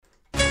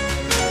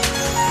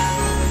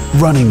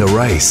Running the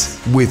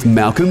Race with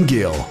Malcolm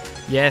Gill.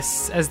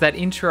 Yes, as that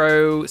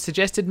intro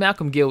suggested,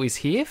 Malcolm Gill is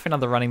here for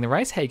another Running the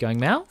Race. How you going,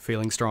 Mal?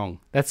 Feeling strong.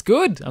 That's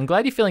good. I'm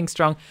glad you're feeling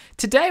strong.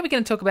 Today we're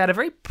going to talk about a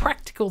very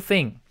practical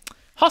thing.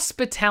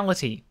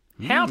 Hospitality.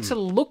 How to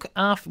look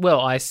after...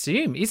 Well, I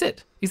assume, is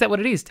it? Is that what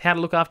it is? How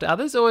to look after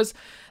others? Or has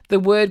the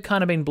word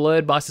kind of been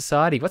blurred by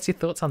society? What's your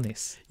thoughts on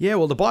this? Yeah,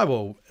 well, the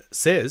Bible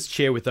says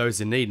share with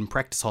those in need and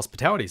practice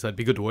hospitality. So it'd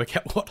be good to work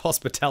out what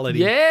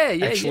hospitality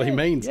actually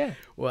means. Yeah.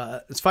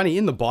 Well, it's funny,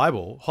 in the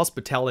Bible,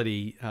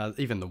 hospitality,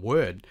 even the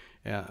word,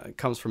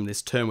 comes from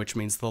this term which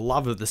means the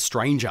love of the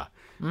stranger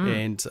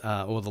and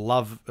or the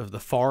love of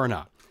the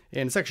foreigner.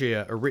 And it's actually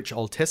a rich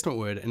Old Testament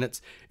word. And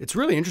it's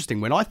really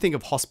interesting. When I think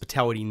of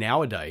hospitality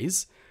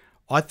nowadays,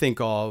 I think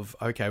of,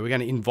 okay, we're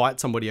going to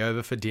invite somebody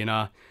over for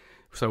dinner.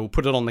 So we'll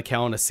put it on the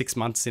calendar 6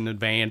 months in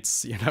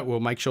advance. You know, we'll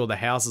make sure the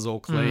house is all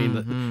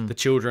clean, the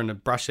children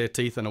have brushed their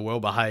teeth and are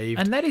well behaved.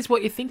 And that is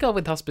what you think of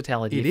with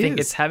hospitality. You think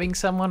it's having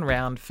someone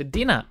round for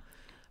dinner.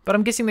 But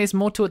I'm guessing there's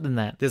more to it than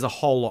that. There's a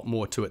whole lot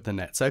more to it than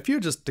that. So if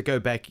you're just to go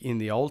back in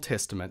the Old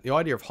Testament, the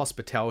idea of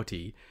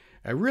hospitality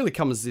really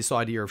comes this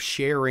idea of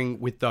sharing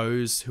with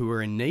those who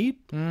are in need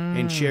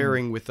and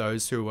sharing with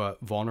those who are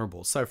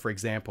vulnerable. So, for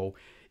example,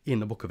 in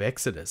the book of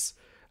Exodus,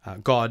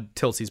 God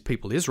tells his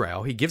people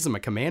Israel, he gives them a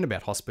command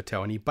about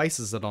hospitality, and he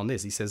bases it on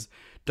this. He says,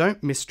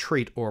 don't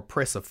mistreat or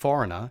oppress a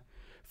foreigner,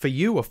 for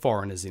you are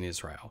foreigners in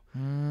Israel.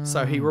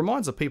 So he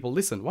reminds the people,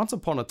 listen, once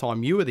upon a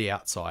time you were the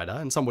outsider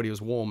and somebody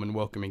was warm and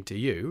welcoming to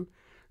you.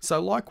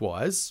 So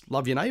likewise,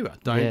 love your neighbor.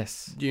 Don't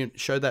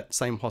show that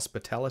same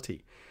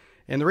hospitality.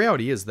 And the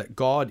reality is that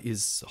God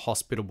is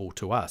hospitable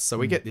to us. So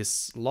we get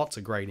this lots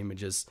of great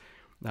images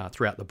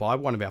throughout the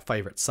Bible. One of our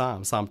favorite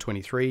Psalms, Psalm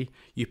 23,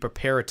 you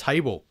prepare a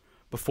table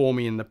before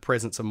me in the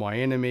presence of my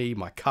enemy,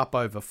 my cup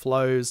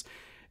overflows.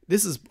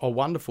 This is a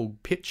wonderful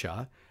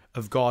picture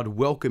of God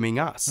welcoming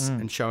us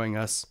and showing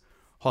us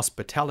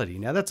hospitality.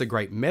 Now, that's a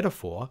great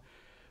metaphor,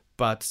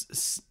 but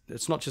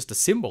it's not just a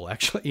symbol,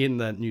 actually, in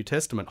the New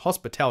Testament.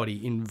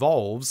 Hospitality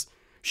involves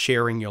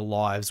sharing your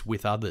lives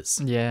with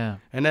others. Yeah.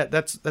 And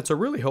that's a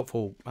really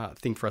helpful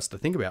thing for us to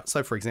think about.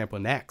 So, for example,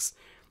 in Acts,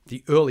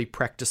 the early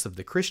practice of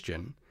the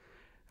Christians,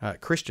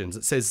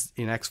 it says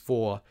in Acts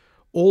 4,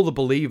 all the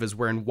believers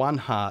were in one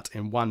heart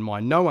and one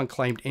mind. No one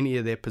claimed any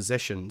of their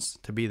possessions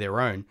to be their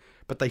own,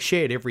 but they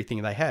shared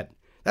everything they had.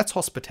 That's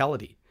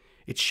hospitality.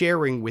 It's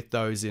sharing with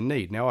those in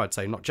need. Now, I'd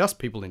say not just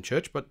people in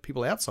church, but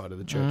people outside of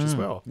the church as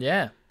well.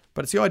 Yeah.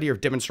 But it's the idea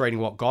of demonstrating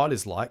what God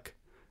is like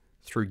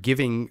through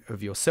giving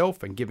of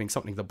yourself and giving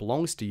something that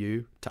belongs to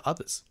you to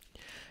others.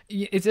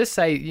 It does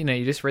say, you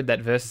just read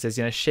that verse that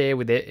says, share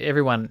with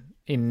everyone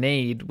in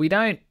need. We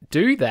don't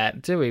do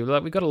that, do we?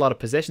 Like, we've got a lot of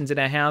possessions in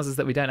our houses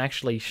that we don't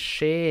actually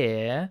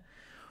share.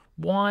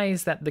 Why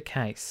is that the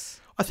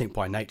case? I think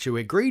by nature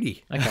we're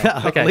greedy.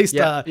 Okay. At least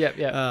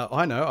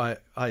I know.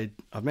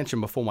 I've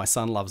mentioned before my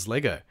son loves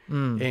Lego,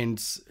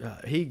 and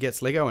he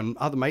gets Lego, and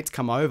other mates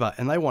come over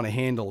and they want to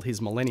handle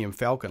his Millennium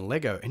Falcon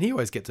Lego, and he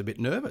always gets a bit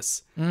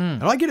nervous,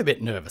 and I get a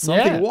bit nervous.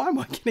 I'm thinking, why am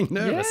I getting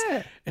nervous?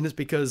 Yeah. And it's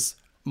because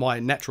my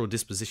natural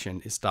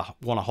disposition is to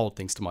want to hold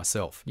things to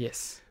myself.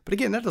 Yes. But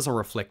again, that doesn't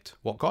reflect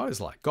what God is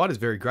like. God is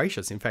very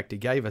gracious. In fact, he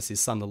gave us his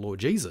son, the Lord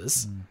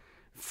Jesus,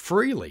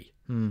 freely.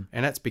 And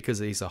that's because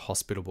he's a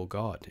hospitable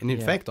God. And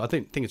in fact, I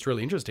think it's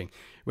really interesting.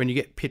 When you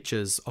get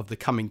pictures of the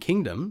coming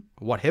kingdom,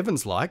 what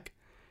heaven's like,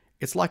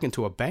 it's likened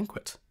to a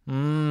banquet.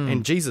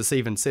 And Jesus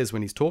even says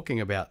when he's talking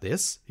about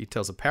this, he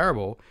tells a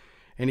parable,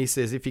 and he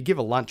says, if you give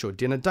a lunch or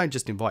dinner, don't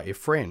just invite your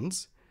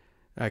friends,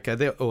 okay,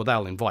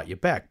 they'll invite you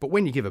back. But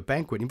when you give a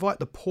banquet, invite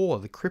the poor,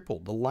 the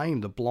crippled, the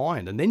lame, the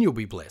blind, and then you'll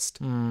be blessed.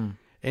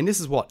 And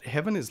this is what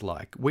heaven is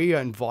like. We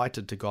are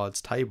invited to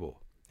God's table.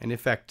 And in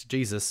fact,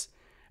 Jesus,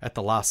 at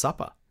the Last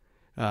Supper,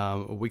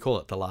 we call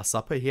it the Last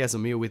Supper, he has a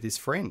meal with his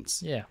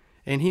friends. Yeah.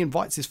 And he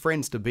invites his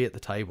friends to be at the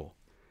table.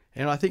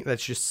 And I think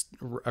that's just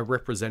a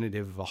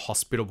representative of a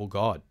hospitable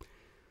God.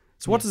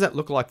 So what does that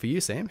look like for you,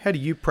 Sam? How do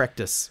you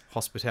practice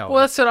hospitality?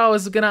 Well, that's what I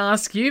was going to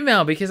ask you,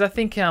 Mel, because I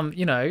think,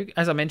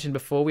 as I mentioned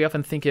before, we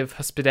often think of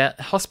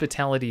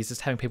hospitality as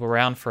just having people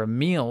around for a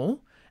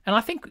meal. And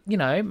I think,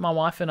 my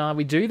wife and I,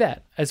 we do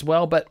that as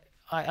well. But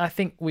I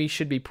think we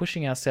should be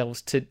pushing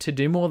ourselves to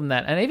do more than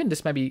that, and even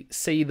just maybe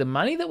see the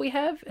money that we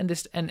have and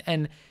just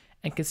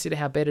and consider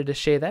how better to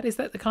share that. Is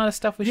that the kind of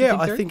stuff we should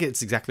think through? I think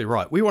it's exactly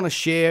right. We want to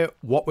share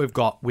what we've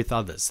got with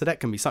others. So that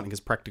can be something as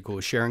practical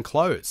as sharing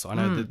clothes. I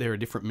know that there are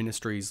different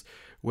ministries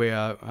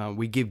where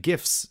we give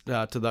gifts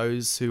to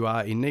those who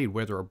are in need,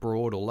 whether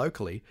abroad or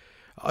locally.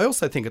 I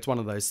also think it's one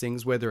of those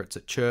things, whether it's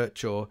at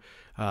church or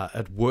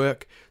at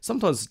work,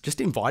 sometimes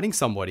just inviting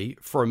somebody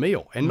for a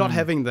meal and not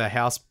having the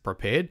house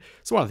prepared.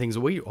 It's one of the things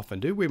that we often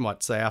do. We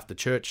might say after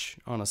church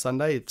on a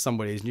Sunday, if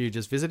somebody is new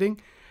just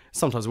visiting,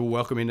 sometimes we'll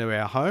welcome into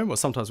our home, or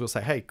sometimes we'll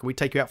say, hey, can we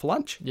take you out for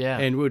lunch? Yeah.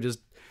 And we'll just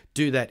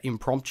do that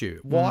impromptu.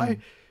 Why?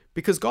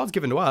 Because God's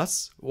given to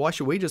us. Why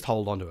should we just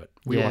hold on to it?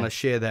 We want to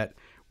share that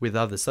with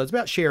others. So it's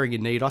about sharing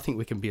in need. I think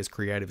we can be as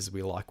creative as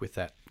we like with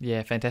that.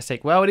 Yeah,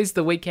 fantastic. Well, it is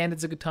the weekend.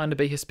 It's a good time to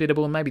be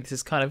hospitable, and maybe this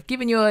is kind of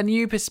giving you a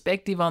new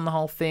perspective on the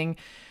whole thing.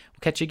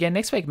 Catch you again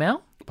next week,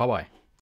 Mel. Bye-bye.